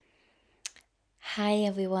Hi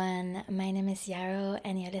everyone, my name is Yarrow,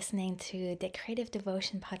 and you're listening to the Creative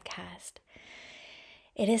Devotion podcast.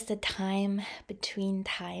 It is the time between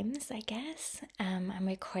times, I guess. I'm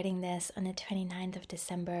recording this on the 29th of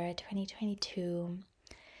December 2022.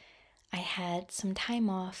 I had some time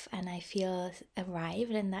off and I feel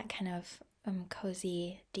arrived in that kind of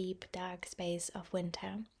cozy, deep, dark space of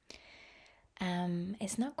winter.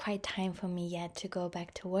 It's not quite time for me yet to go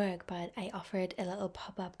back to work, but I offered a little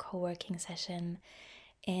pop-up co-working session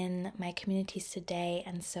in my communities today,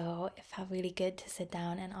 and so it felt really good to sit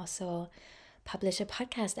down and also publish a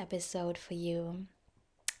podcast episode for you.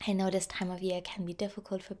 I know this time of year can be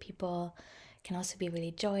difficult for people, can also be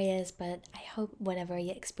really joyous, but I hope whatever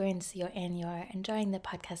experience you're in, you're enjoying the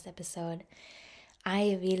podcast episode.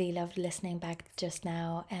 I really loved listening back just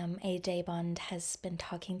now. AJ Bond has been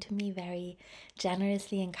talking to me very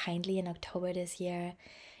generously and kindly in October this year.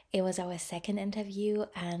 It was our second interview,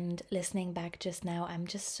 and listening back just now, I'm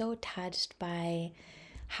just so touched by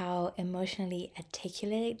how emotionally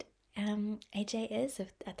articulate AJ is.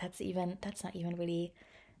 If that's not even really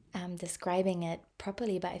describing it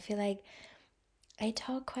properly, but I feel like I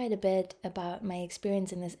talk quite a bit about my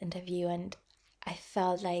experience in this interview, and I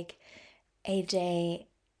felt like AJ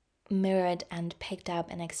mirrored and picked up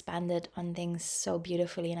and expanded on things so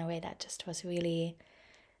beautifully in a way that just was really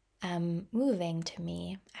moving to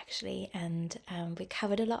me, actually. And we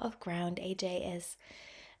covered a lot of ground. AJ is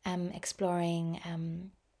exploring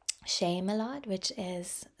shame a lot, which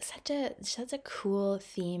is such a cool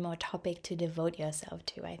theme or topic to devote yourself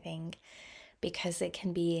to, I think, because it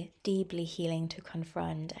can be deeply healing to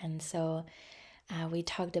confront. And so we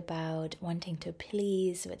talked about wanting to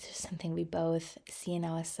please, which is something we both see in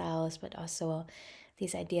ourselves, but also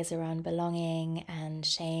these ideas around belonging and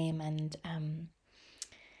shame and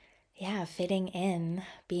fitting in,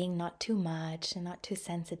 being not too much and not too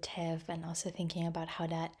sensitive, and also thinking about how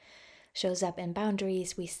that shows up in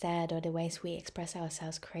boundaries we set or the ways we express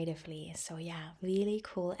ourselves creatively. So, yeah, really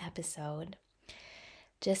cool episode.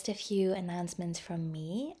 Just a few announcements from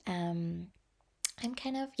me. I'm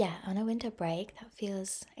kind of, on a winter break. That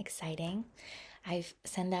feels exciting. I've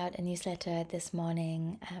sent out a newsletter this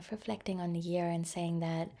morning reflecting on the year and saying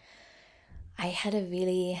that I had a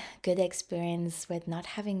really good experience with not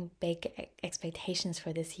having big expectations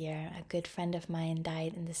for this year. A good friend of mine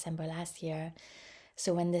died in December last year.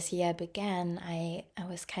 So when this year began, I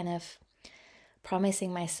was kind of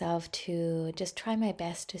promising myself to just try my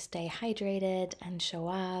best to stay hydrated and show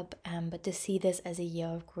up, but to see this as a year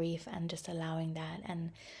of grief and just allowing that. And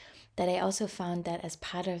that I also found that as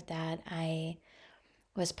part of that, I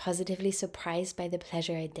was positively surprised by the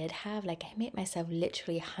pleasure I did have. Like, I made myself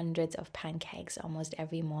literally hundreds of pancakes almost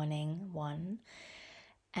every morning, one.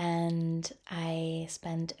 And I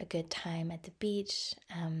spent a good time at the beach.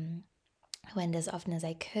 Went as often as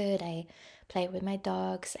I could. I played with my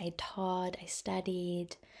dogs. I taught. I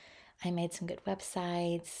studied. I made some good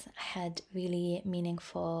websites. I had really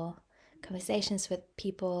meaningful conversations with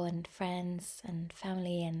people and friends and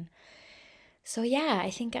family. And so, I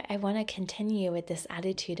think I want to continue with this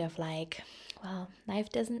attitude of like, well, life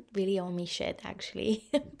doesn't really owe me shit, actually.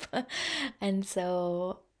 And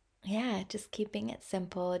so, just keeping it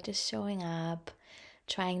simple, just showing up,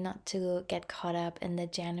 trying not to get caught up in the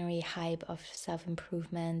January hype of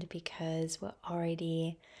self-improvement, because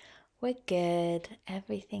we're good,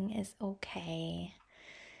 everything is okay.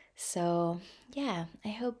 So, I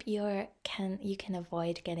hope you can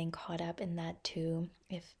avoid getting caught up in that too,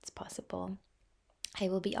 if it's possible. I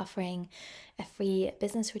will be offering a free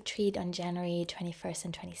business retreat on January 21st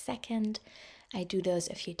and 22nd. I do those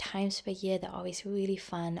a few times per year. They're always really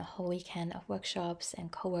fun, a whole weekend of workshops and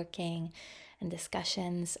co-working and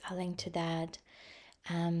discussions. I'll link to that.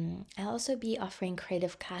 I'll also be offering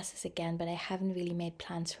creative classes again, but I haven't really made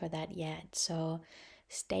plans for that yet. So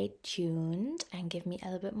stay tuned and give me a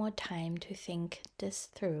little bit more time to think this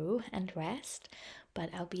through and rest. But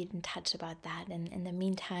I'll be in touch about that. And in the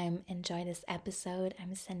meantime, enjoy this episode.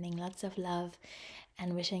 I'm sending lots of love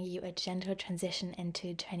and wishing you a gentle transition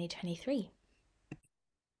into 2023.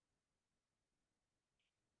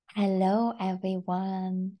 Hello,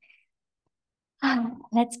 everyone.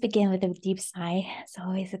 Let's begin with a deep sigh. It's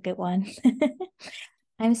always a good one.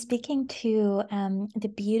 I'm speaking to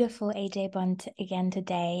the beautiful AJ Bond again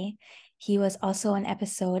today. He was also on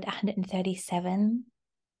episode 137.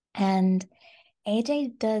 And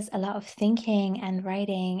AJ does a lot of thinking and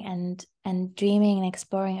writing and dreaming and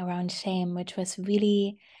exploring around shame, which was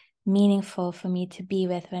really meaningful for me to be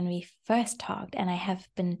with when we first talked. And I have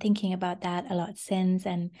been thinking about that a lot since.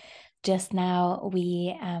 And just now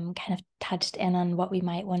we kind of touched in on what we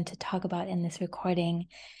might want to talk about in this recording.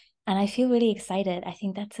 And I feel really excited. I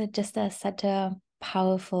think that's such a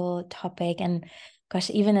powerful topic. And gosh,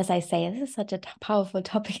 even as I say, this is such a powerful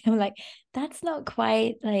topic, I'm like, that's not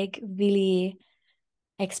quite like really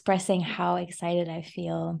expressing how excited I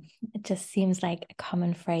feel. It just seems like a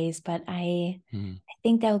common phrase, but I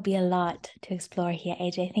think there will be a lot to explore here.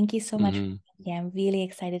 AJ, thank you so much for Mm-hmm. being here. I'm really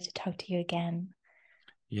excited to talk to you again.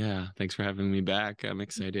 Yeah, thanks for having me back. I'm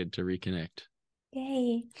excited to reconnect.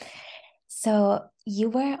 Yay. So you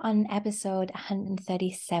were on episode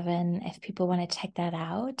 137 if people want to check that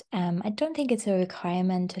out. I don't think it's a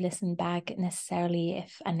requirement to listen back necessarily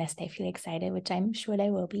if unless they feel excited, which I'm sure they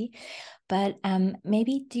will be. But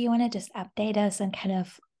maybe do you want to just update us on kind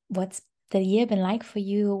of what's the year been like for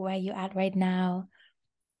you, where you at right now?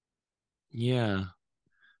 Yeah,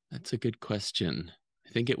 that's a good question.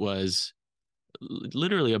 I think it was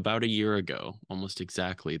literally about a year ago, almost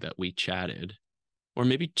exactly, that we chatted, or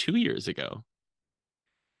maybe 2 years ago.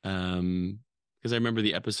 Because I remember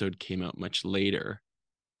the episode came out much later.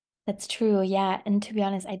 That's true, yeah. And to be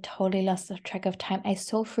honest, I totally lost the track of time. I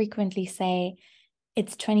so frequently say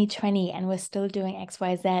it's 2020 and we're still doing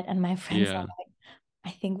XYZ, and my friends are Yeah,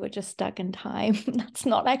 I think we're just stuck in time. That's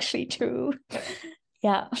not actually true.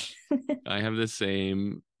 Yeah. I have the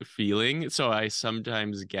same feeling. So I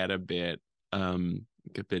sometimes get a bit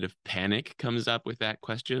of panic comes up with that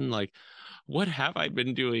question, like, what have I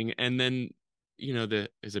been doing? And then,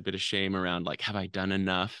 there's a bit of shame around like, have I done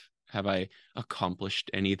enough? Have I accomplished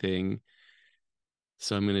anything?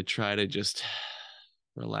 So I'm gonna try to just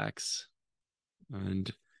relax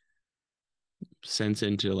and sense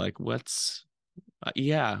into like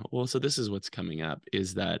yeah, well, so this is what's coming up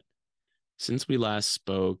is that since we last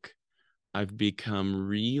spoke, I've become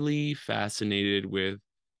really fascinated with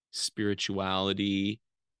spirituality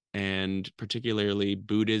and particularly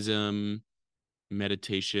Buddhism,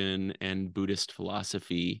 meditation, and Buddhist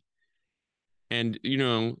philosophy. And,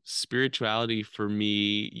 spirituality for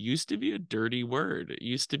me used to be a dirty word. I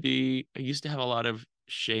used to have a lot of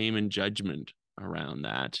shame and judgment around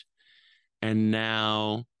that. And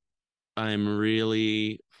now I'm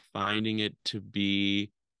really finding it to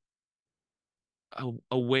be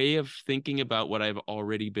a way of thinking about what I've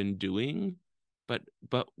already been doing, but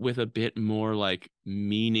with a bit more like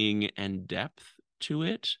meaning and depth to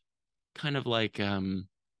it. Kind of like I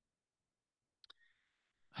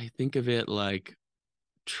think of it like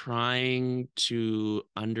trying to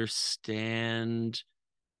understand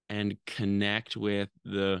and connect with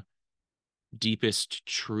the deepest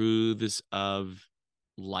truths of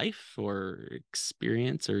life or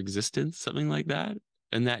experience or existence, something like that.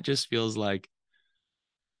 And that just feels like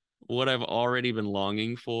what I've already been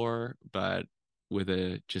longing for, but with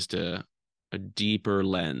a deeper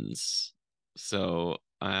lens. So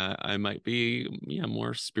I might be, yeah,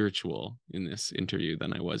 more spiritual in this interview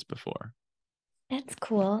than I was before. That's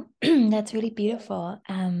cool. That's really beautiful.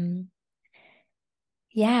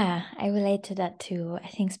 Yeah, I relate to that too. I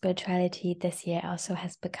think spirituality this year also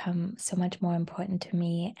has become so much more important to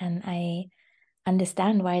me, and I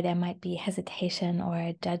understand why there might be hesitation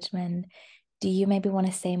or judgment. Do you maybe want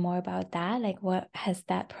to say more about that? Like, what has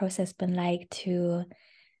that process been like to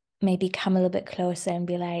maybe come a little bit closer and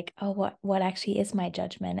be like, oh, what actually is my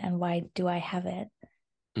judgment and why do I have it?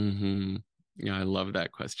 Hmm. Yeah, I love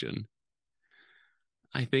that question.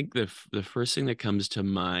 I think the first thing that comes to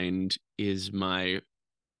mind is my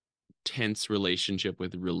tense relationship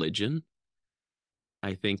with religion.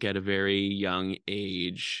 I think at a very young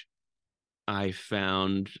age, I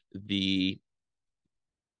found the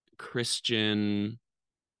Christian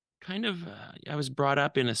kind of, I was brought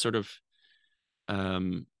up in a sort of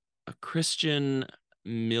um, a Christian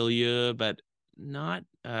milieu, but not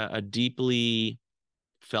a deeply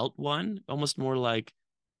felt one, almost more like,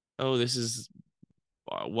 oh, this is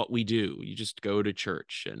what we do. You just go to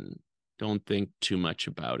church and don't think too much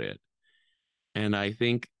about it. And I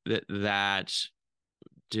think that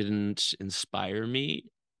didn't inspire me.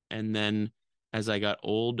 And then as I got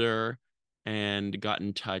older and got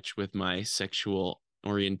in touch with my sexual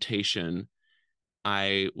orientation,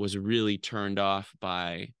 I was really turned off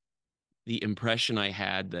by the impression I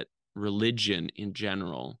had that religion in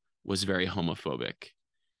general was very homophobic.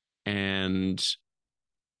 And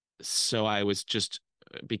so I was just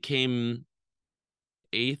became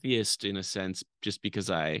atheist in a sense just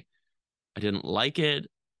because I didn't like it.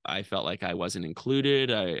 I felt like I wasn't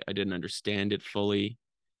included. I didn't understand it fully.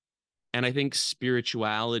 And I think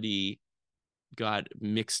spirituality got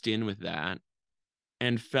mixed in with that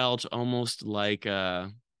and felt almost like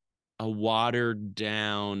a watered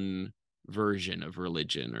down version of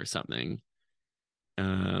religion or something.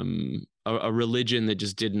 A religion that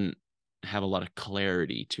just didn't have a lot of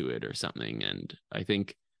clarity to it or something. And I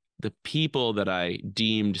think the people that I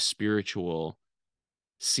deemed spiritual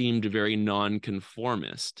seemed very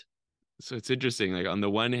nonconformist. So it's interesting. Like, on the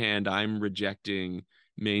one hand, I'm rejecting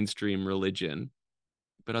mainstream religion,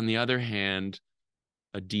 but on the other hand,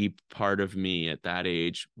 a deep part of me at that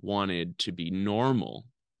age wanted to be normal,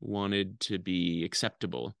 wanted to be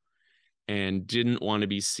acceptable, and didn't want to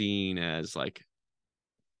be seen as like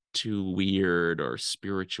too weird or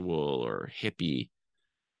spiritual or hippie.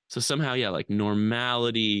 So somehow, yeah, like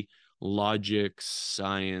normality, logic,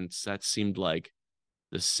 science, that seemed like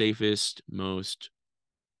the safest, most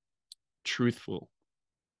truthful,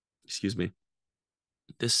 excuse me,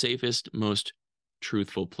 the safest, most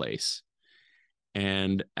truthful place.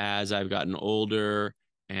 And as I've gotten older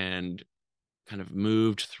and kind of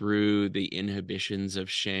moved through the inhibitions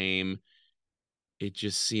of shame, it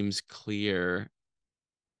just seems clear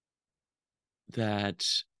that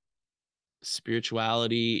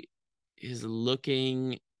spirituality is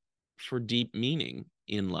looking for deep meaning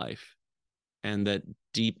in life, and that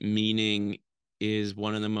deep meaning is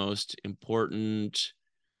one of the most important,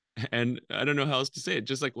 and I don't know how else to say it,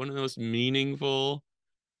 just like one of the most meaningful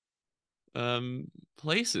um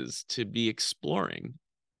places to be exploring.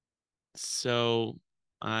 So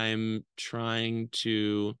I'm trying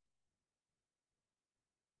to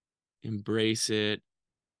embrace it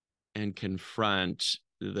and confront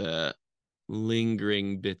the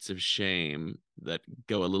lingering bits of shame that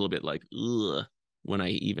go a little bit like ugh when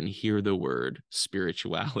I even hear the word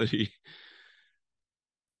spirituality.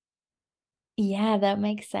 Yeah, that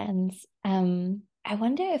makes sense. I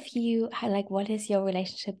wonder if you like what is your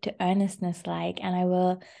relationship to earnestness like? And I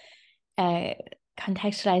will uh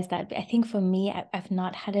contextualize that. I think for me, I've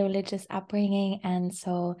not had a religious upbringing, and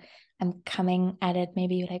so I'm coming at it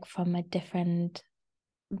maybe like from a different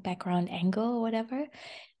background angle or whatever.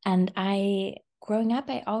 And I growing up,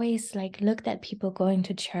 I always like looked at people going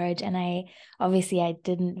to church, and I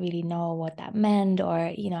didn't really know what that meant, or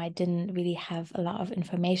I didn't really have a lot of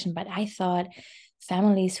information, but I thought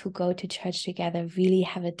families who go to church together really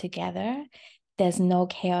have it together. There's no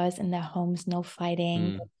chaos in their homes, no fighting.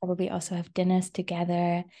 Mm, They probably also have dinners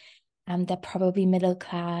together. They're probably middle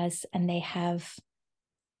class, and they have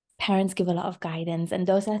parents give a lot of guidance. And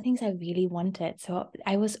those are things I really wanted. So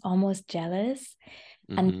I was almost jealous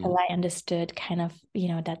mm-hmm, until I understood kind of,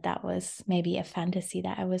 that that was maybe a fantasy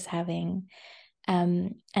that I was having.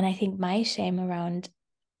 And I think my shame around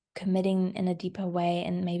committing in a deeper way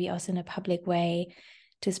and maybe also in a public way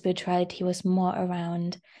to spirituality was more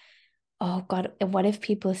around, oh God, what if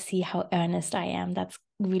people see how earnest I am? That's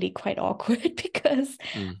really quite awkward because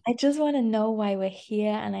mm, I just want to know why we're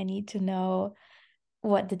here, and I need to know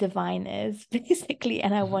what the divine is, basically.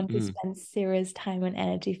 And I want to mm, spend serious time and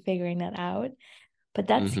energy figuring that out. But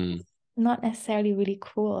that's mm-hmm. not necessarily really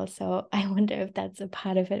cool. So I wonder if that's a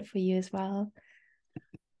part of it for you as well.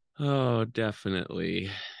 Oh, definitely.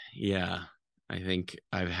 Yeah. I think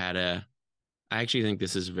I actually think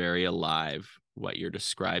this is very alive, what you're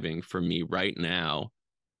describing for me right now.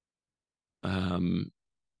 Um,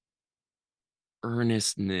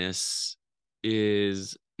 Earnestness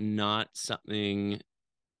is not something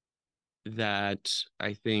that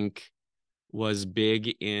I think was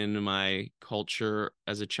big in my culture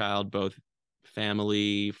as a child, both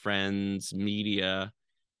family, friends, media.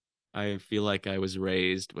 I feel like I was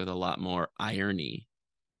raised with a lot more irony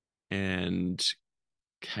and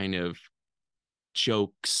kind of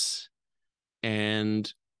jokes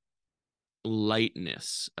and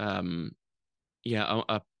lightness. Yeah,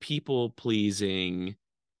 a people pleasing,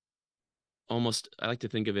 almost, I like to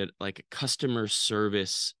think of it like a customer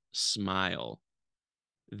service smile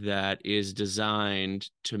that is designed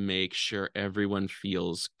to make sure everyone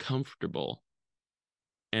feels comfortable.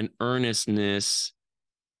 And earnestness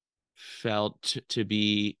felt to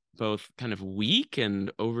be both kind of weak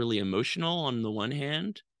and overly emotional on the one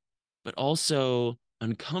hand, but also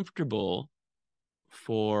uncomfortable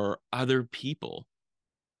for other people.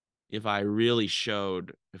 If I really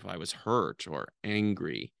showed, if I was hurt or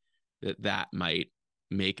angry, that might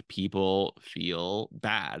make people feel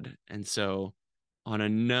bad. And so, on a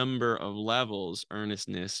number of levels,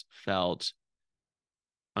 earnestness felt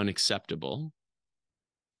unacceptable.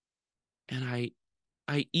 And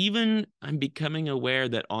I'm becoming aware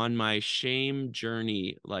that on my shame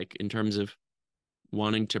journey, like in terms of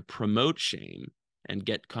wanting to promote shame and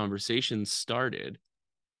get conversations started,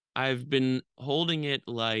 I've been holding it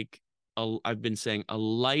like I've been saying a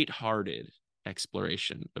light-hearted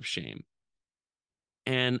exploration of shame.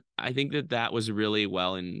 And I think that that was really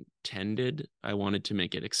well intended. I wanted to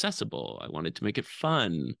make it accessible. I wanted to make it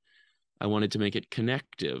fun. I wanted to make it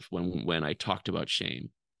connective when I talked about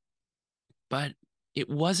shame. But it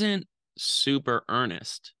wasn't super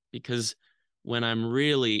earnest because when I'm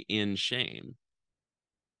really in shame,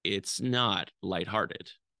 it's not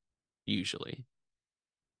lighthearted usually.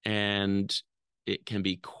 And it can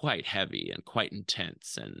be quite heavy and quite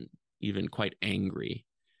intense and even quite angry.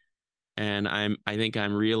 And I think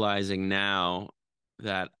I'm realizing now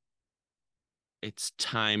that it's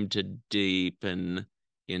time to deepen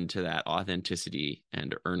into that authenticity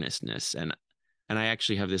and earnestness. And I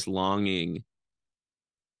actually have this longing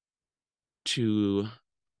to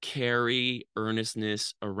carry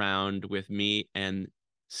earnestness around with me and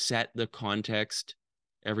set the context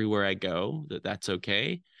everywhere I go that that's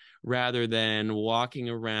okay, rather than walking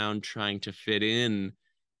around trying to fit in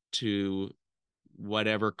to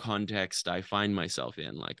whatever context I find myself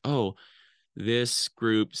in. Like, oh, this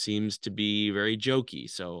group seems to be very jokey,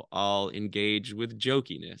 so I'll engage with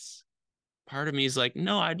jokiness. Part of me is like,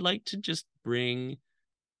 no, I'd like to just bring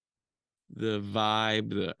the vibe,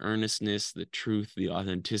 the earnestness, the truth, the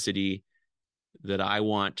authenticity that I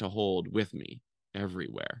want to hold with me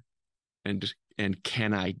everywhere. And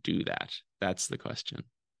can I do that? That's the question.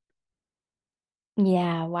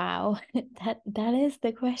 Yeah, wow. That is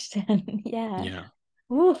the question. Yeah. Yeah.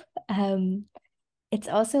 Ooh, um, it's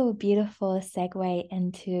also a beautiful segue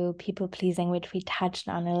into people pleasing, which we touched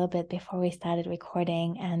on a little bit before we started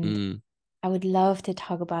recording. And Mm, I would love to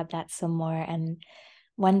talk about that some more. And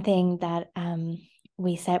one thing that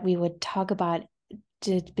we said we would talk about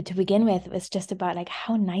to begin with was just about like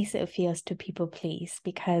how nice it feels to people please,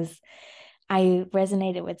 because I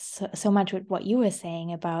resonated with so much with what you were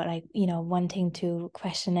saying about like, wanting to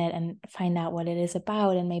question it and find out what it is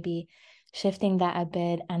about and maybe shifting that a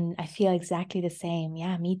bit. And I feel exactly the same.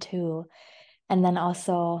 Yeah, me too. And then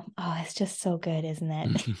also, oh, it's just so good, isn't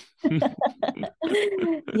it?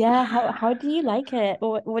 Yeah, how do you like it?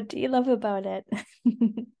 What do you love about it?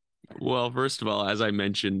 Well, first of all, as I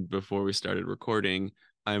mentioned before we started recording,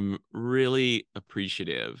 I'm really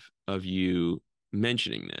appreciative of you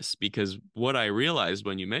mentioning this because what I realized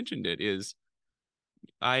when you mentioned it is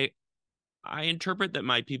I I interpret that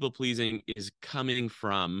my people pleasing is coming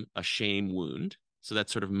from a shame wound. So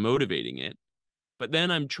that's sort of motivating it. But then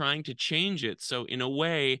I'm trying to change it. So in a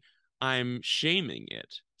way, I'm shaming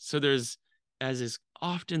it. So there's, as is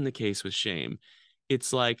often the case with shame,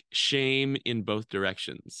 it's like shame in both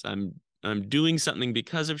directions. I'm doing something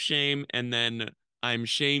because of shame, and then I'm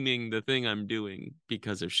shaming the thing I'm doing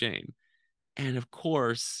because of shame. And of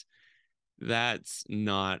course, that's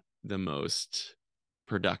not the most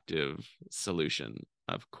productive solution.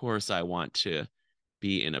 Of course, I want to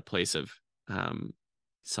be in a place of um,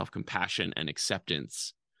 self compassion and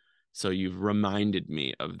acceptance. So you've reminded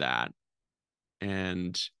me of that.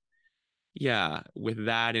 And yeah, with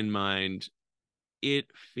that in mind, it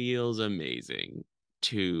feels amazing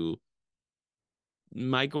to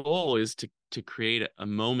my goal is to create a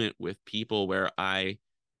moment with people where I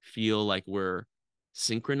feel like we're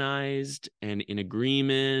synchronized and in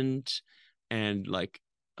agreement and like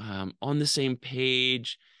on the same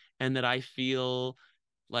page, and that I feel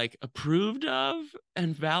like approved of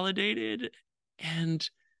and validated, and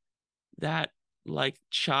that like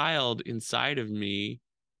child inside of me.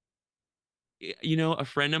 A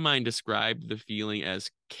friend of mine described the feeling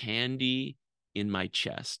as candy in my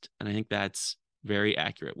chest. And I think that's very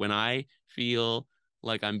accurate. When I feel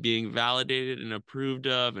like I'm being validated and approved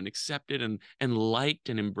of and accepted and liked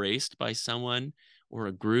and embraced by someone or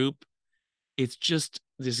a group, it's just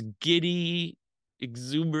this giddy,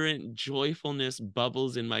 exuberant joyfulness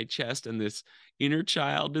bubbles in my chest. And this inner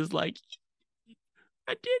child is like,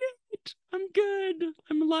 I did it. I'm good.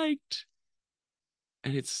 I'm liked.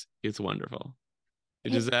 And it's wonderful.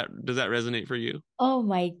 Does that resonate for you? Oh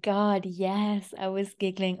my God, yes. I was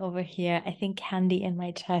giggling over here. I think candy in my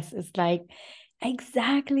chest is like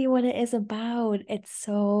exactly what it is about. It's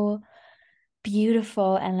so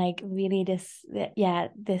beautiful and like really yeah,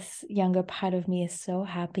 this younger part of me is so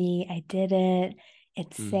happy. I did it.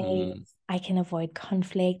 It's safe. Hmm. I can avoid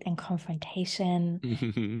conflict and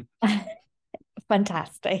confrontation.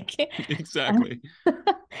 Fantastic. Exactly.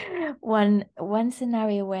 One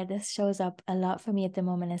scenario where this shows up a lot for me at the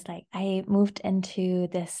moment is like I moved into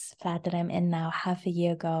this flat that I'm in now half a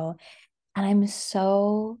year ago, and I'm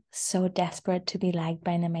so desperate to be liked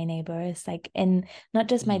by my neighbors. Like in not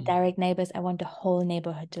just my Mhm. direct neighbors, I want the whole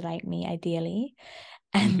neighborhood to like me ideally.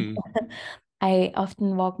 And Mhm. I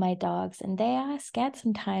often walk my dogs and they are scared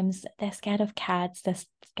sometimes. They're scared of cats, they're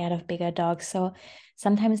scared of bigger dogs. So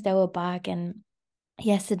sometimes they will bark, and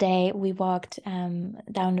yesterday we walked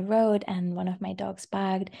down the road and one of my dogs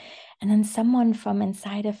barked, and then someone from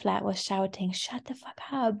inside the flat was shouting, "Shut the fuck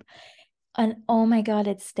up." And oh my God,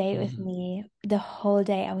 it stayed with Mhm. me the whole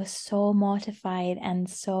day. I was so mortified and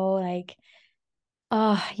so like,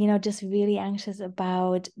 oh, just really anxious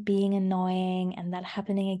about being annoying and that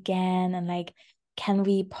happening again. And like, can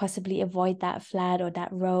we possibly avoid that flat or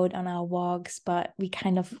that road on our walks? But we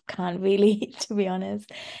kind of can't really, to be honest.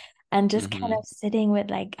 And just kind Mhm. of sitting with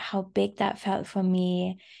like how big that felt for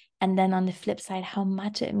me. And then on the flip side, how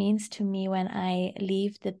much it means to me when I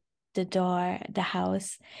leave the door, the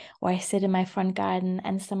house, or I sit in my front garden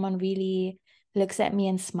and someone really looks at me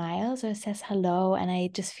and smiles or says hello. And I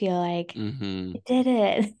just feel like, I Mhm. did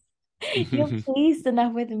it. You're pleased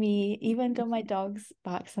enough with me, even though my dogs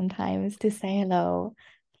bark sometimes to say hello.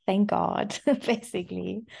 Thank God,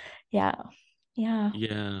 basically. Yeah. Yeah.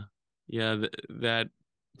 Yeah. Yeah, that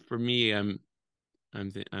for me, I'm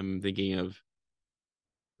thinking of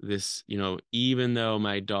this, even though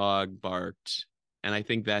my dog barked, and I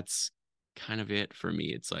think that's kind of it for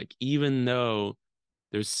me. It's like, even though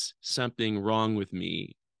there's something wrong with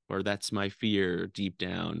me, or that's my fear deep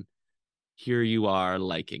down, here you are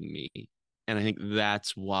liking me. And I think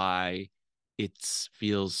that's why it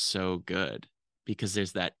feels so good, because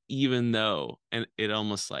there's that even though, and it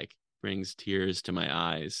almost like brings tears to my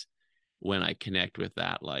eyes when I connect with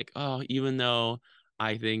that. Like, oh, even though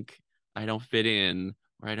I think I don't fit in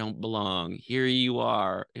or I don't belong, here you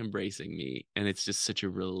are embracing me. And it's just such a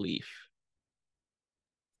relief.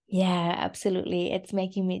 Yeah, absolutely. It's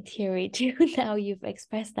making me teary too. Now you've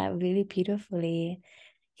expressed that really beautifully.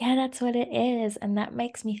 Yeah, that's what it is. And that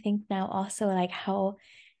makes me think now also like how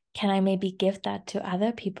can I maybe give that to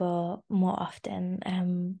other people more often?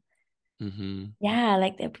 Mm-hmm. Yeah,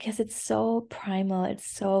 like because it's so primal,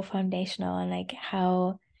 it's so foundational, and like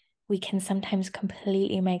how we can sometimes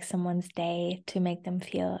completely make someone's day to make them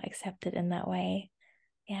feel accepted in that way.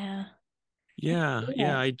 Yeah, I Yeah, feel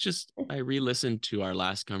yeah. it. I re-listened to our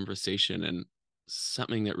last conversation, and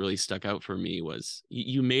something that really stuck out for me was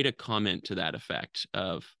you made a comment to that effect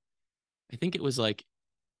of, I think it was like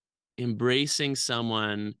embracing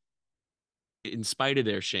someone in spite of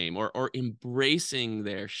their shame, or embracing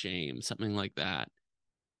their shame, something like that.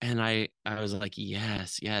 And I was like,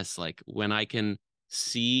 yes, yes, like when I can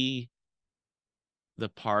see the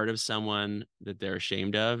part of someone that they're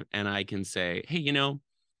ashamed of, and I can say, hey,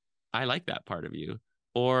 I like that part of you,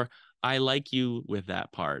 or I like you with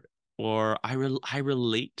that part, or I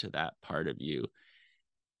relate to that part of you.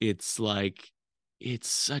 It's like, it's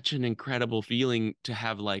such an incredible feeling to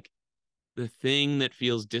have like the thing that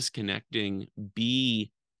feels disconnecting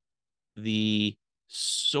be the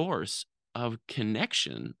source of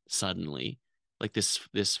connection suddenly. Like this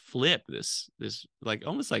flip, this like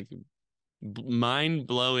almost like mind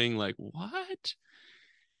blowing, like what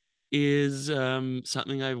is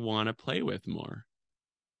something I want to play with more.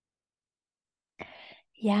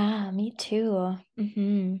 Yeah, me too.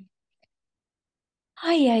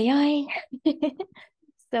 Ay, ay, ay.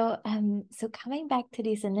 So coming back to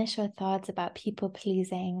these initial thoughts about people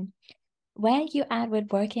pleasing, where you at with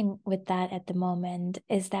working with that at the moment?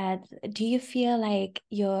 Is that, do you feel like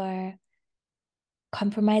you're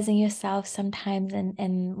compromising yourself sometimes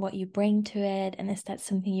in what you bring to it? And is that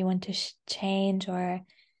something you want to change, or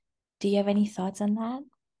do you have any thoughts on that?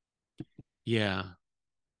 Yeah.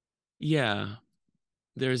 Yeah.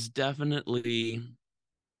 There's definitely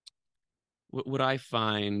what I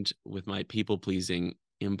find with my people pleasing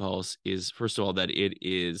impulse is, first of all, that it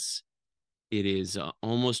is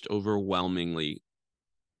almost overwhelmingly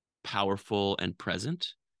powerful and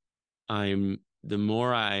present. I'm The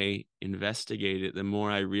more I investigate it, the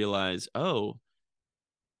more I realize, oh,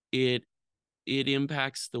 it it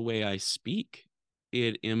impacts the way I speak.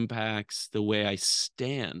 It impacts the way I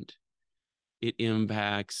stand. It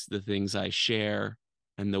impacts the things I share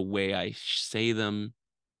and the way I say them.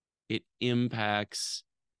 It impacts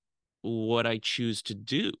what I choose to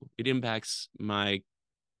do. It impacts my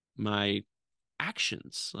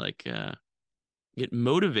actions. Like it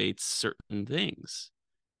motivates certain things.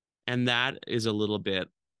 And that is a little bit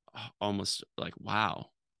almost like,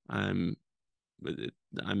 wow, I'm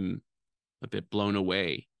I'm a bit blown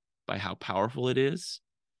away by how powerful it is.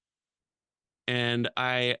 And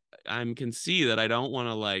I can see that I don't want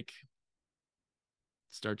to like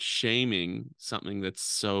start shaming something that's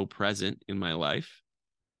so present in my life,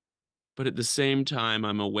 but at the same time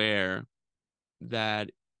I'm aware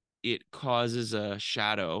that it causes a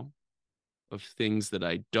shadow of things that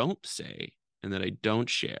I don't say and that I don't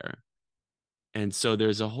share. And so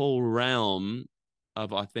there's a whole realm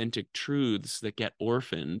of authentic truths that get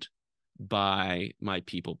orphaned by my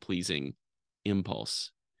people pleasing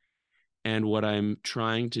impulse. And what I'm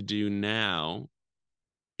trying to do now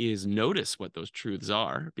is notice what those truths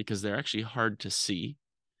are, because they're actually hard to see.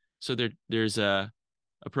 So there's a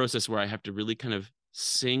process where I have to really kind of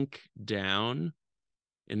sink down,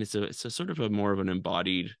 and it's a sort of a more of an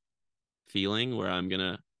embodied feeling where I'm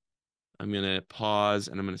gonna pause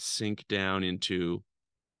and I'm gonna sink down into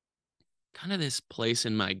kind of this place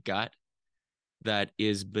in my gut that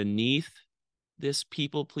is beneath this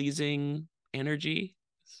people pleasing energy.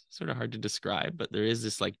 It's sort of hard to describe, but there is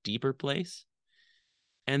this like deeper place.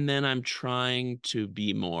 And then I'm trying to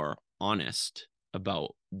be more honest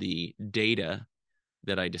about the data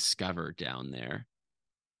that I discover down there.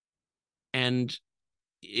 And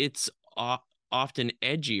it's often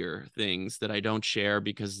edgier things that I don't share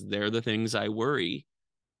because they're the things I worry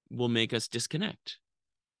will make us disconnect.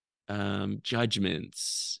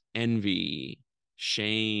 Judgments, envy,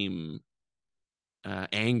 shame,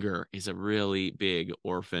 anger is a really big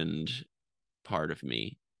orphaned part of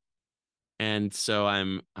me. And so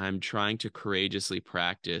I'm trying to courageously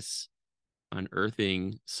practice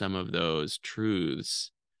unearthing some of those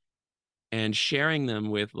truths and sharing them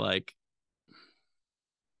with like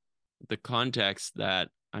the context that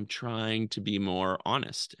I'm trying to be more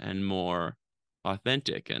honest and more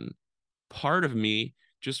authentic. And part of me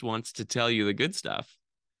just wants to tell you the good stuff.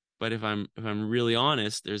 But if I'm really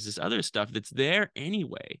honest, there's this other stuff that's there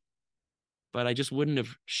anyway, but I just wouldn't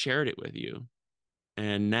have shared it with you.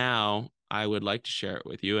 And now I would like to share it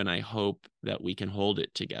with you. And I hope that we can hold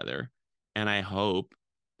it together. And I hope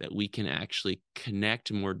that we can actually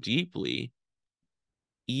connect more deeply,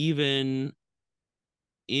 even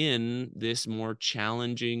in this more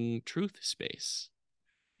challenging truth space.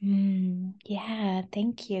 Yeah,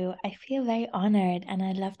 thank you. I feel very honored, and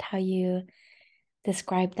I loved how you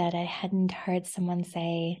described that. I hadn't heard someone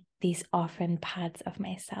say these orphan parts of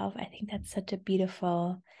myself. I think that's such a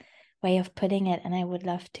beautiful way of putting it, and I would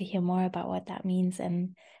love to hear more about what that means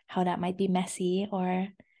and how that might be messy or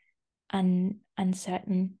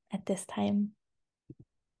uncertain at this time.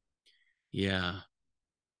 Yeah.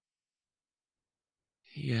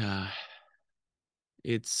 Yeah.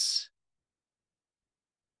 It's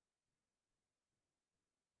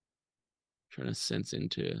trying to sense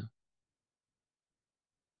into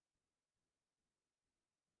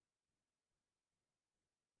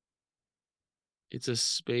it's a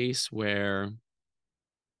space where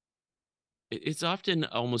it's often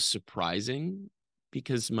almost surprising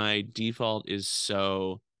because my default is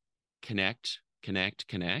so connect, connect,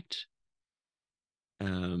 connect.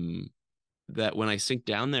 Um, that when I sink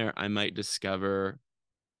down there, I might discover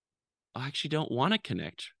I actually don't want to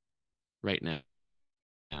connect right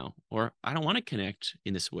now, or I don't want to connect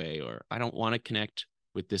in this way, or I don't want to connect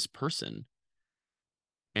with this person.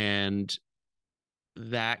 And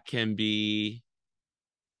that can be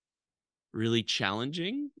really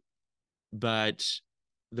challenging, but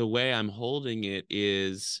the way I'm holding it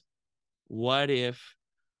is what if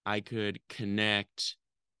I could connect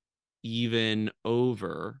even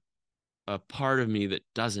over a part of me that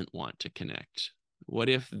doesn't want to connect? What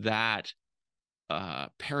if that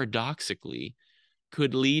paradoxically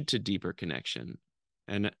could lead to deeper connection?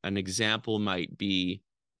 And an example might be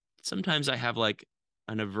sometimes I have like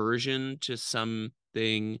an aversion to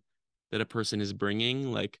something that a person is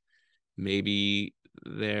bringing, like maybe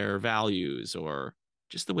their values or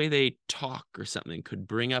just the way they talk or something could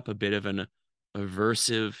bring up a bit of an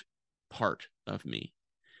aversive part of me.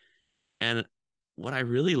 And what I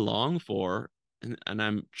really long for, and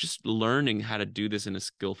I'm just learning how to do this in a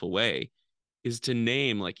skillful way, is to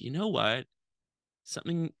name, like, you know what?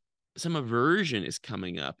 Something, some aversion is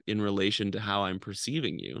coming up in relation to how I'm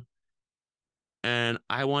perceiving you. And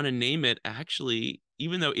I want to name it actually,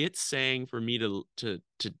 even though it's saying for me to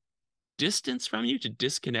distance from you, to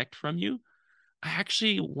disconnect from you, I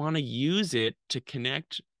actually want to use it to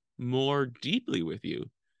connect more deeply with you,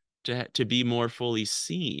 to be more fully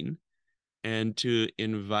seen, and to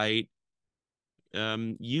invite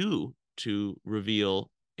you to reveal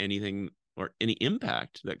anything or any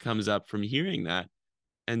impact that comes up from hearing that,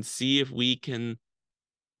 and see if we can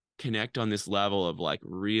connect on this level of like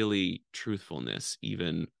really truthfulness,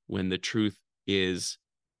 even when the truth is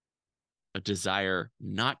a desire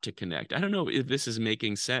not to connect. I don't know if this is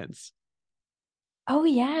making sense. Oh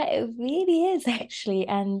yeah, it really is actually.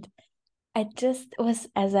 And I just was,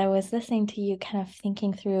 as I was listening to you, kind of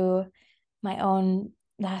thinking through my own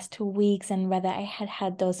last 2 weeks and whether I had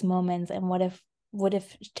had those moments and what if would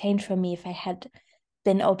have changed for me if I had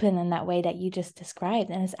been open in that way that you just described.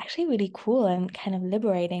 And it's actually really cool and kind of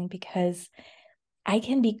liberating because I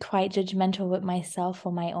can be quite judgmental with myself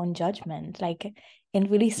for my own judgment, like in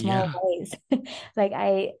really small Yeah. ways. Like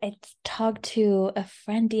I talked to a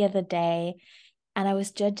friend the other day and I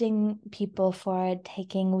was judging people for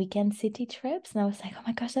taking weekend city trips. And I was like, oh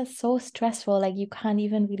my gosh, that's so stressful. Like you can't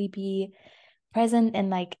even really be present in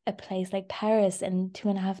like a place like Paris in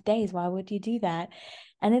 2.5 days. Why would you do that?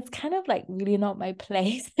 And it's kind of like really not my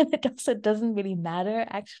place. And it also doesn't really matter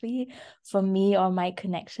actually for me or my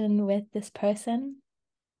connection with this person.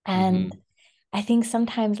 And Hmm. I think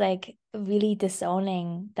sometimes like really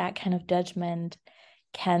disowning that kind of judgment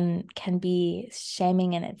can be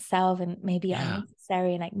shaming in itself and maybe Yeah.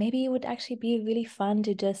 unnecessary. And like maybe it would actually be really fun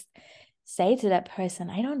to just say to that person,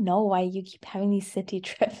 I don't know why you keep having these city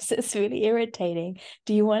trips. It's really irritating.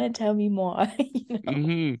 Do you want to tell me more? You know?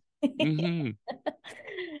 Hmm. Hmm.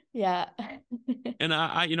 Yeah. And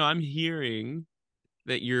I'm hearing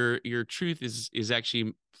that your truth is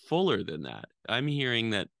actually fuller than that. I'm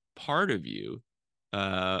hearing that part of you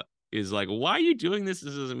uh is like, why are you doing this?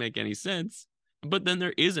 This doesn't make any sense. But then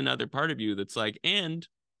there is another part of you that's like, and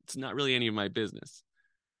it's not really any of my business.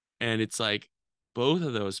 And it's like both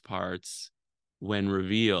of those parts, when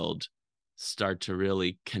revealed, start to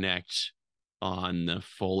really connect on the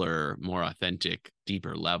fuller, more authentic,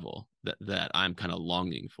 deeper level that I'm kind of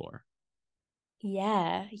longing for.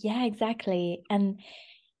 Yeah, yeah, exactly. And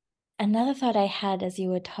another thought I had as you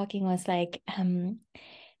were talking was like,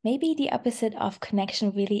 maybe the opposite of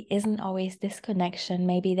connection really isn't always disconnection.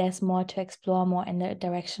 Maybe there's more to explore, more in the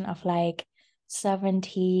direction of like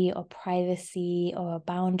sovereignty or privacy or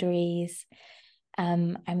boundaries.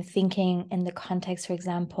 I'm thinking in the context, for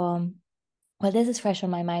example, well, this is fresh on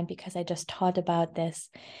my mind because I just thought about this.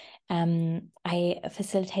 I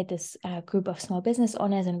facilitate this group of small business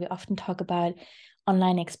owners, and we often talk about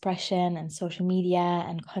online expression and social media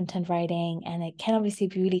and content writing, and it can obviously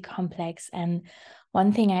be really complex. And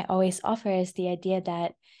one thing I always offer is the idea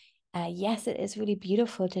that yes, it is really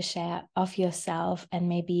beautiful to share of yourself and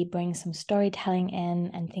maybe bring some storytelling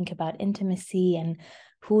in and think about intimacy and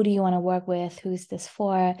who do you want to work with, who's this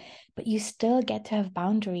for, but you still get to have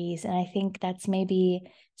boundaries. And I think that's maybe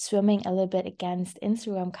swimming a little bit against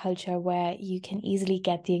Instagram culture where you can easily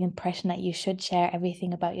get the impression that you should share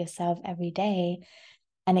everything about yourself every day.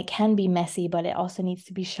 And it can be messy, but it also needs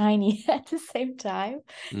to be shiny at the same time.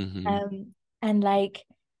 Hmm. And like,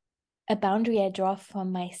 a boundary I draw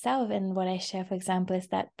from myself and what I share, for example, is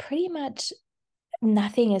that pretty much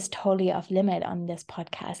nothing is totally off limit on this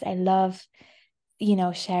podcast. I love,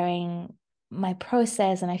 sharing my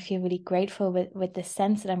process and I feel really grateful with the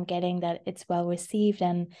sense that I'm getting that it's well received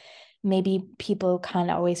and maybe people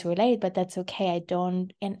can't always relate, but that's okay. I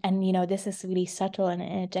don't and this is really subtle and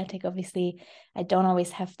energetic. Obviously, I don't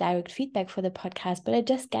always have direct feedback for the podcast, but I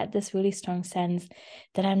just get this really strong sense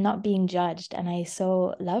that I'm not being judged. And I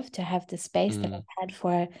so love to have the space that Hmm. I've had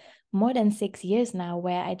for more than 6 years now,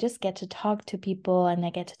 where I just get to talk to people and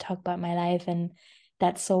I get to talk about my life. And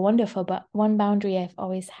that's so wonderful. But one boundary I've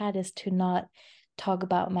always had is to not talk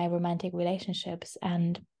about my romantic relationships.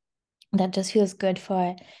 And that just feels good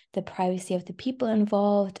for the privacy of the people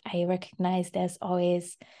involved. I recognize there's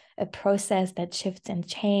always a process that shifts and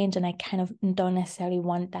change, and I kind of don't necessarily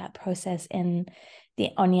want that process on the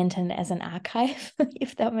internet as an archive,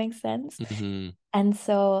 if that makes sense. Hmm. And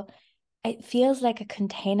so it feels like a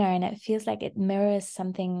container, and it feels like it mirrors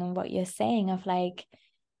something in what you're saying of like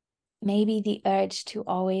maybe the urge to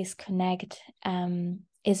always connect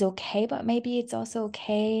is okay, but maybe it's also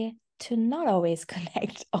okay to not always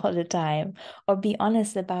connect all the time or be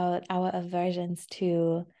honest about our aversions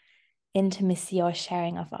to intimacy or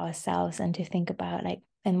sharing of ourselves and to think about like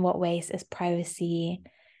in what ways is privacy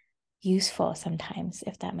useful sometimes,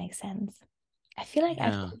 if that makes sense. I feel like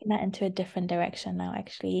I've Yeah. taken that into a different direction now,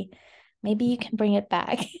 actually. Maybe you can bring it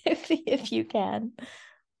back if you can.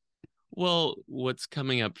 Well, what's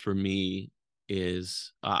coming up for me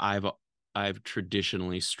is I've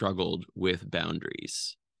traditionally struggled with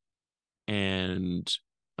boundaries. And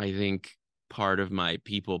I think part of my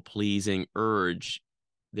people pleasing urge,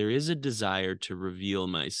 there is a desire to reveal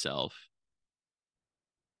myself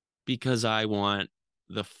because I want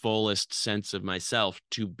the fullest sense of myself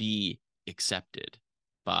to be accepted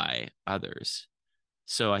by others.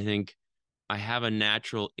 So I think I have a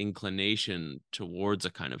natural inclination towards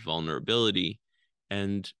a kind of vulnerability,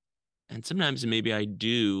 and sometimes maybe I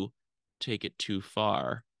do take it too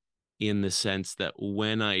far, in the sense that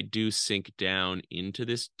when I do sink down into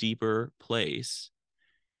this deeper place,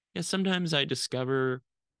 yeah, sometimes I discover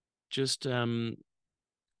just I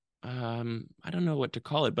don't know what to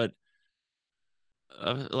call it, but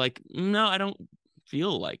like no, I don't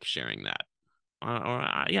feel like sharing that.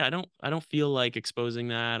 yeah, I don't feel like exposing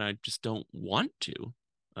that. I just don't want to.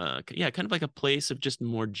 Yeah, kind of like a place of just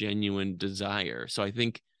more genuine desire. So I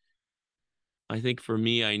think for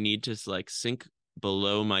me, I need to like sink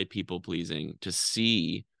below my people pleasing to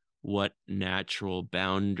see what natural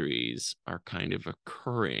boundaries are kind of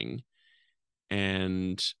occurring,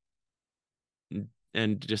 and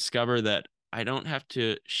and discover that I don't have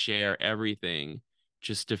to share everything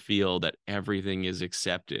just to feel that everything is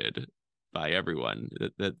accepted by everyone.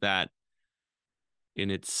 That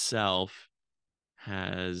in itself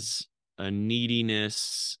has a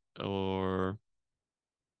neediness, or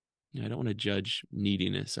I don't want to judge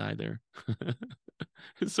neediness either.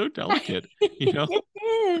 It's so delicate, you know? It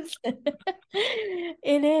is.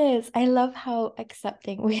 It is. I love how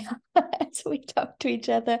accepting we are as we talk to each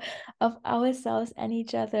other of ourselves and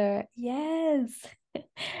each other. Yes.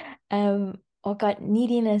 Oh God,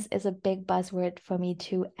 neediness is a big buzzword for me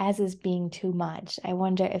too, as is being too much. I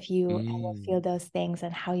wonder if you ever feel Mm. those things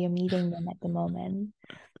and how you're meeting them at the moment.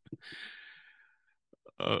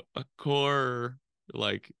 A core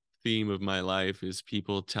like theme of my life is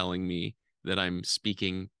people telling me that I'm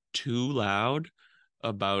speaking too loud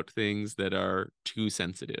about things that are too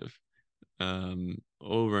sensitive.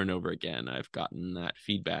 Over and over again, I've gotten that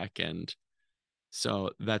feedback, and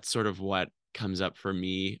so that's sort of what comes up for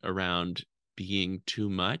me around being too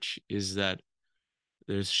much, is that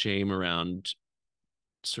there's shame around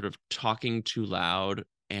sort of talking too loud,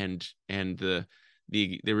 and the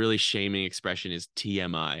really shaming expression is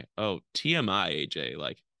TMI. Oh, TMI, AJ,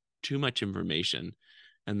 like too much information.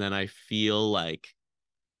 And then I feel like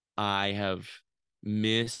I have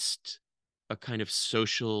missed a kind of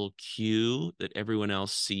social cue that everyone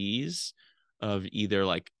else sees of either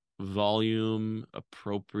like volume,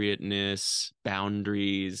 appropriateness,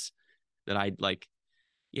 boundaries, that I like.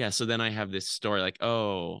 Yeah, so then I have this story like,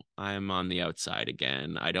 oh, I'm on the outside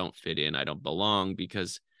again. I don't fit in. I don't belong,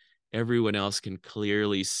 because everyone else can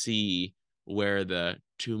clearly see where the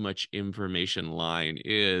too much information line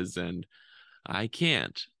is, and I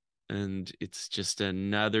can't. And it's just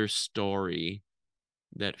another story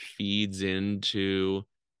that feeds into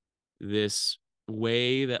this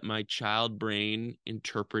way that my child brain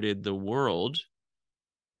interpreted the world,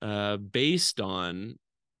 based on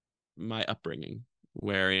my upbringing,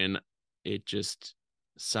 wherein it just,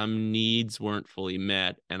 some needs weren't fully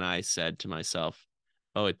met, and I said to myself,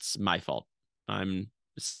 "Oh, it's my fault. I'm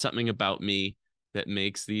something about me that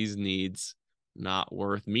makes these needs not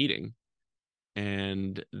worth meeting,"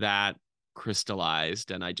 and that crystallized,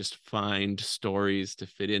 and I just find stories to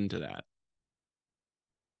fit into that.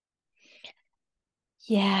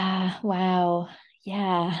 Yeah, wow.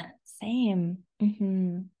 Yeah, same.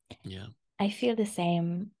 Yeah. I feel the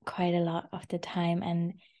same quite a lot of the time.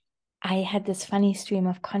 And I had this funny stream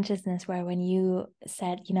of consciousness where when you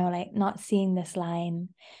said, like not seeing this line,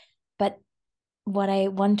 but what I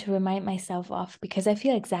want to remind myself of, because I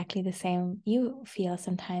feel exactly the same you feel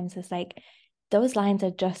sometimes, is like those lines are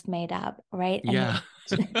just made up, right? And Yeah.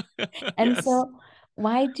 and Yes. so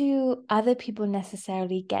why do other people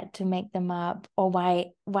necessarily get to make them up? Or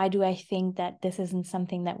why do I think that this isn't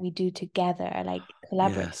something that we do together, like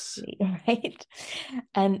Yes. collaboratively, right?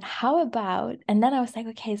 And how about, and then I was like,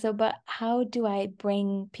 okay, so but how do I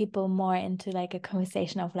bring people more into like a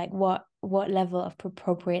conversation of like what level of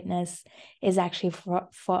appropriateness is actually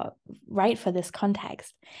for right for this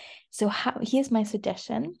context? So here's my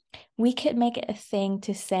suggestion. We could make it a thing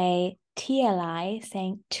to say TLI,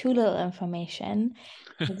 saying too little information.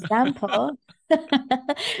 For example, for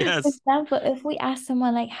Yes. example, if we ask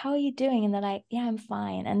someone like, "How are you doing?" and they're like, "Yeah, I'm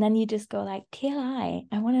fine," and then you just go like, "TLI,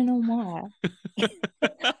 I want to know more."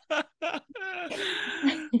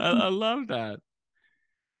 I love that.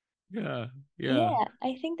 Yeah. Yeah. Yeah,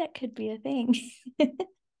 I think that could be a thing.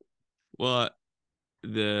 Well,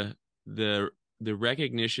 the the the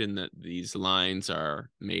recognition that these lines are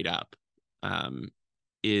made up, um,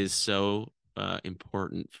 is so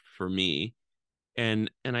important for me, and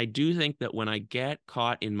I do think that when I get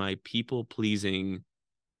caught in my people pleasing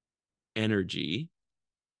energy,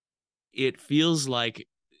 it feels like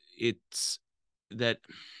it's that,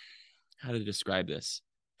 how to describe this,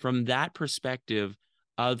 from that perspective,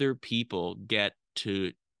 other people get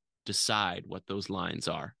to decide what those lines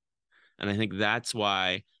are. And I think that's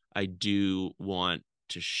why I do want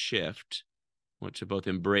to shift, want to both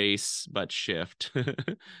embrace but shift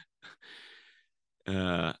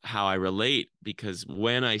how I relate, because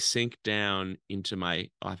when I sink down into my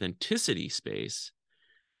authenticity space,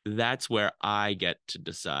 that's where I get to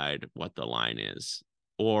decide what the line is,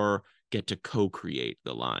 or get to co-create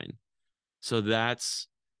the line. So that's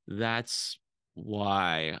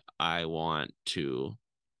why I want to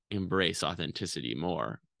embrace authenticity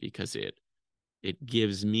more, because it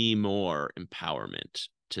gives me more empowerment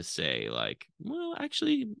to say, like, well,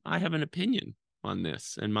 actually, I have an opinion on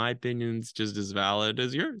this, and my opinion's just as valid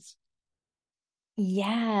as yours.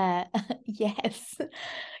 Yeah, yes.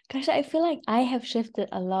 Gosh, I feel like I have shifted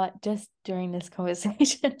a lot just during this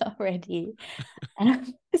conversation already.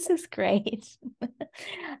 This is great.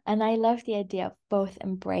 And I love the idea of both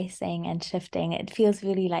embracing and shifting. It feels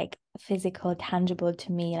really like physical, tangible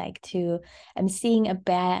to me. I'm seeing a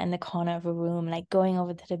bear in the corner of a room, like going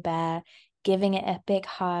over to the bear, giving it a big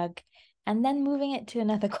hug, and then moving it to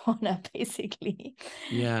another corner, basically.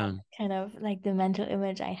 Yeah. Kind of like the mental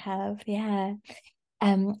image I have. Yeah.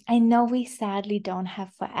 I know we sadly don't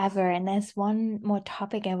have forever, and there's one more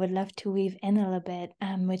topic I would love to weave in a little bit,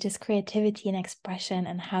 which is creativity and expression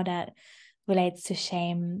and how that relates to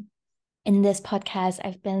shame. In this podcast,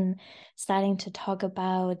 I've been starting to talk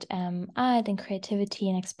about art and creativity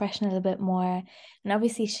and expression a little bit more. And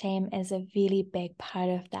obviously, shame is a really big part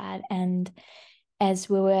of that. And as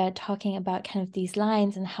we were talking about kind of these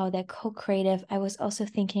lines and how they're co-creative, I was also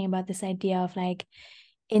thinking about this idea of like,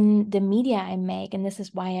 in the media I make, and this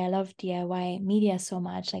is why I love DIY media so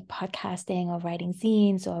much, like podcasting or writing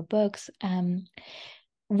zines or books,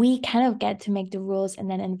 we kind of get to make the rules and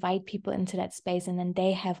then invite people into that space, and then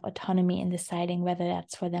they have autonomy in deciding whether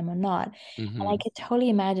that's for them or not. And I Mm-hmm. could totally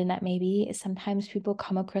imagine that maybe sometimes people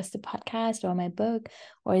come across the podcast or my book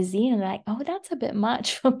or a zine and they're like, oh, that's a bit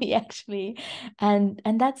much for me actually. And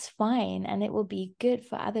that's fine. And it will be good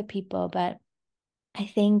for other people. But I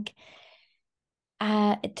think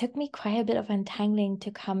it took me quite a bit of untangling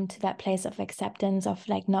to come to that place of acceptance of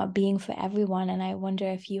like not being for everyone. And I wonder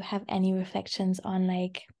if you have any reflections on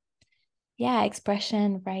like, yeah,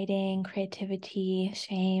 expression, writing, creativity,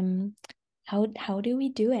 shame. How do we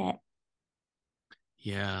do it?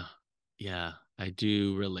 Yeah. Yeah. I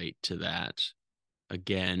do relate to that.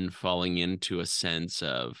 Again, falling into a sense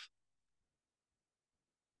of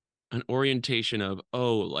an orientation of,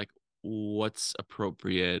 oh, like, what's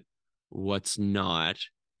appropriate, what's not,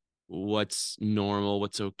 what's normal,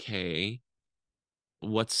 what's okay,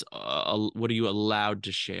 what are you allowed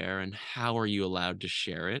to share, and how are you allowed to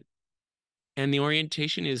share it. And the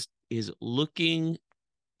orientation is looking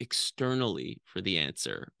externally for the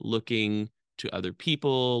answer, looking to other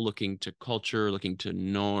people, looking to culture, looking to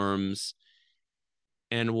norms.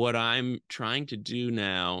 And what I'm trying to do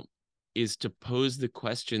now is to pose the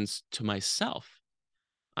questions to myself.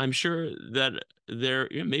 I'm sure that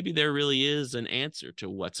maybe there really is an answer to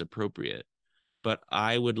what's appropriate, but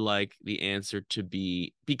I would like the answer to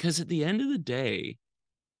be, because at the end of the day,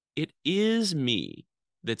 it is me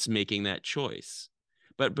that's making that choice.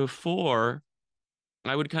 But before,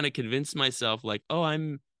 I would kind of convince myself like, oh,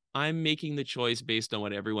 I'm making the choice based on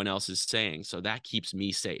what everyone else is saying, so that keeps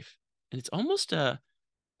me safe. And it's almost a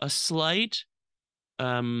slight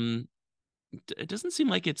um it doesn't seem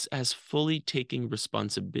like it's as fully taking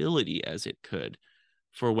responsibility as it could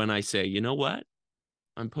for when I say, you know what?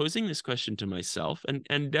 I'm posing this question to myself,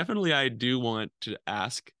 and definitely I do want to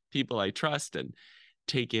ask people I trust and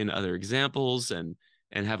take in other examples and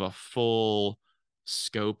have a full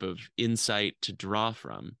scope of insight to draw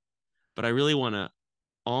from. But I really want to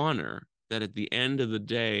honor that at the end of the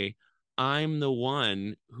day, I'm the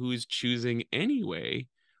one who's choosing anyway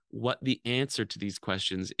what the answer to these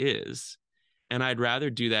questions is. And I'd rather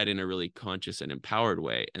do that in a really conscious and empowered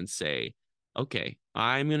way and say, okay,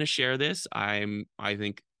 I'm going to share this. I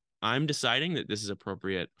think I'm deciding that this is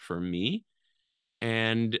appropriate for me.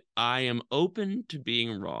 And I am open to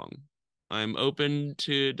being wrong. I'm open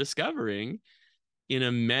to discovering in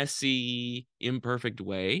a messy, imperfect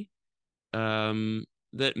way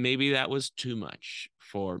that maybe that was too much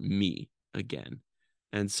for me again.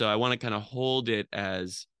 And so I want to kind of hold it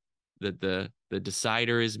as that the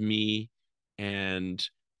decider is me, and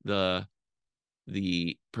the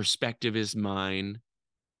the perspective is mine.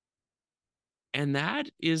 And that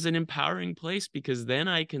is an empowering place, because then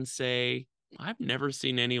I can say, I've never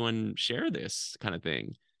seen anyone share this kind of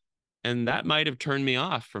thing. And that might have turned me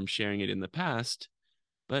off from sharing it in the past,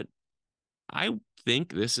 but I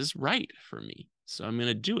think this is right for me. So I'm going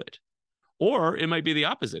to do it. Or it might be the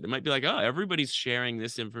opposite. It might be like, oh, everybody's sharing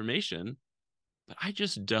this information, but I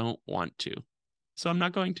just don't want to. So I'm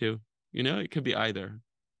not going to. It could be either.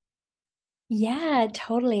 Yeah,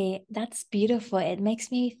 totally. That's beautiful. It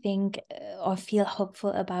makes me think or feel hopeful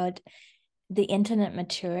about the internet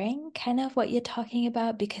maturing, kind of what you're talking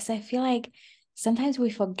about, because I feel like sometimes we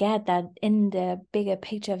forget that in the bigger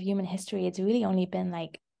picture of human history, it's really only been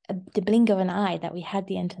like the blink of an eye that we had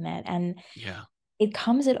the internet. And Yeah. it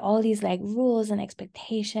comes with all these like rules and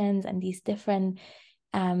expectations and these different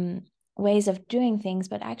ways of doing things,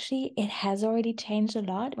 but actually it has already changed a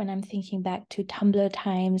lot when I'm thinking back to Tumblr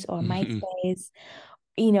times or MySpace.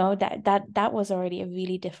 That was already a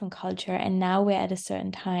really different culture, and now we're at a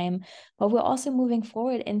certain time, but we're also moving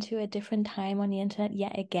forward into a different time on the internet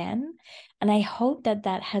yet again. And I hope that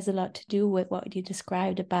that has a lot to do with what you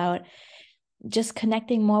described about just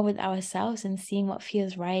connecting more with ourselves and seeing what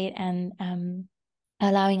feels right, and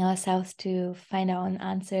allowing ourselves to find our own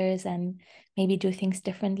answers and maybe do things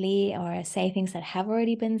differently or say things that have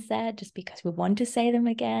already been said just because we want to say them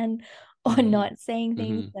again, or not saying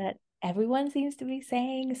things that everyone seems to be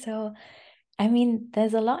saying. So, I mean,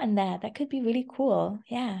 there's a lot in that. That could be really cool.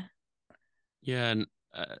 Yeah. Yeah, and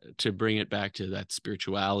to bring it back to that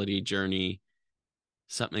spirituality journey,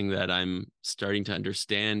 something that I'm starting to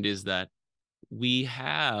understand is that we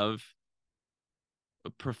have a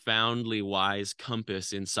profoundly wise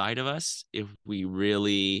compass inside of us if we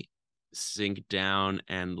really sink down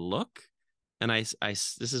and look. And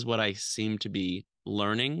this is what I seem to be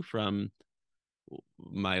learning from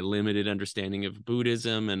my limited understanding of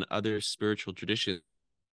Buddhism and other spiritual traditions,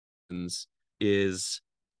 is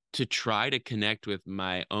to try to connect with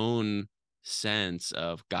my own sense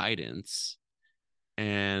of guidance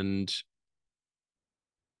and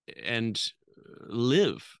and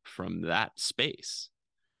live from that space.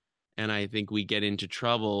 And I think we get into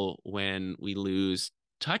trouble when we lose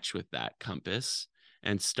touch with that compass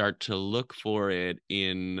and start to look for it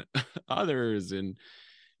in others and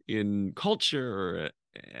in culture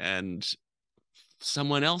and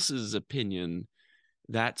someone else's opinion.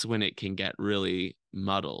 That's when it can get really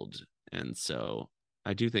muddled. And so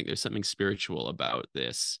I do think there's something spiritual about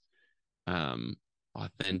this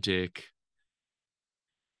authentic,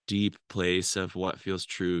 deep place of what feels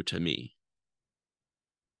true to me.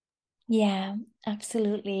 Yeah,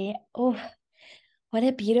 absolutely. Oh, what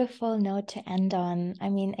a beautiful note to end on. I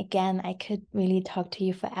mean, again, I could really talk to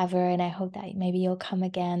you forever, and I hope that maybe you'll come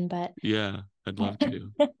again, but Yeah, I'd love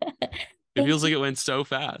to. It thank feels like you. it went so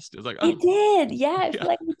fast. It was like, It oh, did. Yeah, I feel yeah,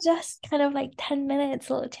 like we just kind of like 10 minutes,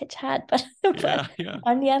 a little chit chat, but yeah, yeah,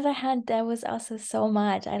 on the other hand, there was also so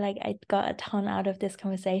much. I got a ton out of this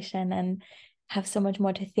conversation and have so much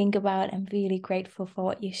more to think about. I'm really grateful for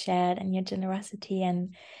what you shared and your generosity,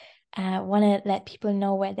 and want to let people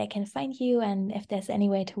know where they can find you and if there's any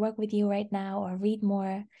way to work with you right now or read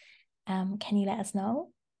more. Can you let us know?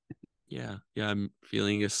 yeah, yeah. I'm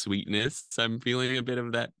feeling a sweetness. I'm feeling a bit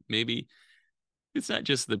of that. Maybe it's not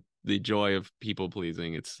just the joy of people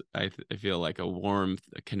pleasing. I feel like a warmth,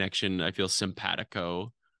 a connection. I feel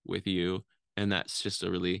simpatico with you, and that's just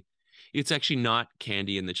a really. It's actually not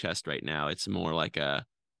candy in the chest right now. It's more like a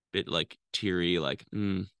bit like teary, like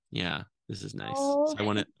yeah, this is nice. So Oh, I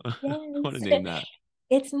want to I want to yes. name that.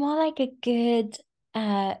 It's more like a good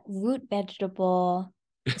root vegetable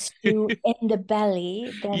stew in the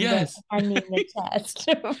belly than the Yes. candy in the chest,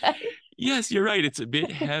 right? Yes, you're right. It's a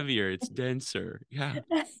bit heavier. It's denser. Yeah.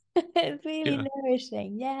 It's really Yeah.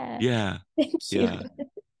 nourishing. Yeah. Yeah. Thank you. Yeah.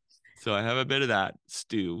 So I have a bit of that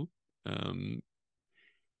stew. Um,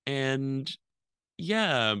 and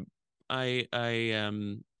yeah, I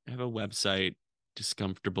have a website,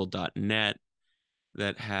 discomfortable.net,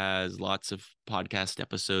 that has lots of podcast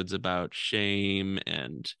episodes about shame,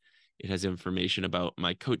 and it has information about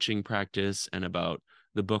my coaching practice and about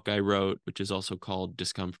the book I wrote, which is also called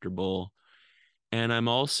Discomfortable. And I'm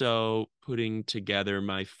also putting together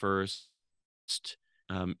my first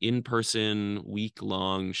in-person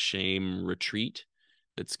week-long shame retreat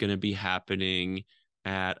that's going to be happening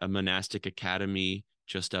at a monastic academy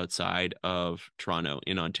just outside of Toronto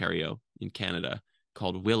in Ontario in Canada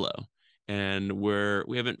called Willow. And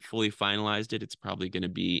we haven't fully finalized it. It's probably going to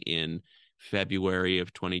be in February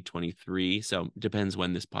of 2023. So it depends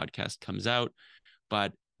when this podcast comes out.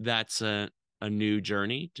 But that's a new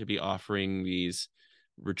journey to be offering these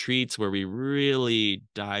retreats where we really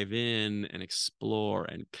dive in and explore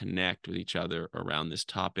and connect with each other around this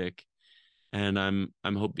topic. And I'm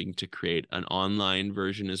hoping to create an online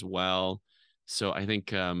version as well. So I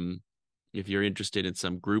think if you're interested in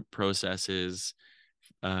some group processes,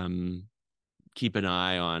 um, keep an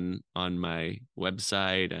eye on my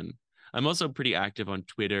website. And I'm also pretty active on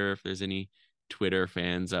Twitter. If there's any Twitter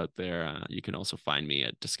fans out there, you can also find me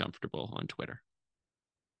at Discomfortable on Twitter.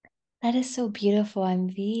 That is so beautiful. I'm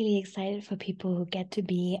really excited for people who get to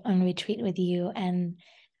be on retreat with you, and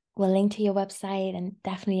we'll link to your website, and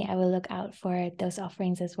definitely I will look out for those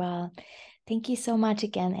offerings as well. Thank you so much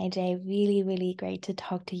again, AJ. Really, really great to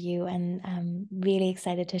talk to you, and I'm really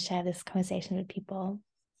excited to share this conversation with people.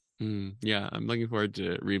 Yeah, I'm looking forward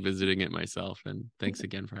to revisiting it myself. And thanks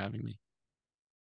again for having me.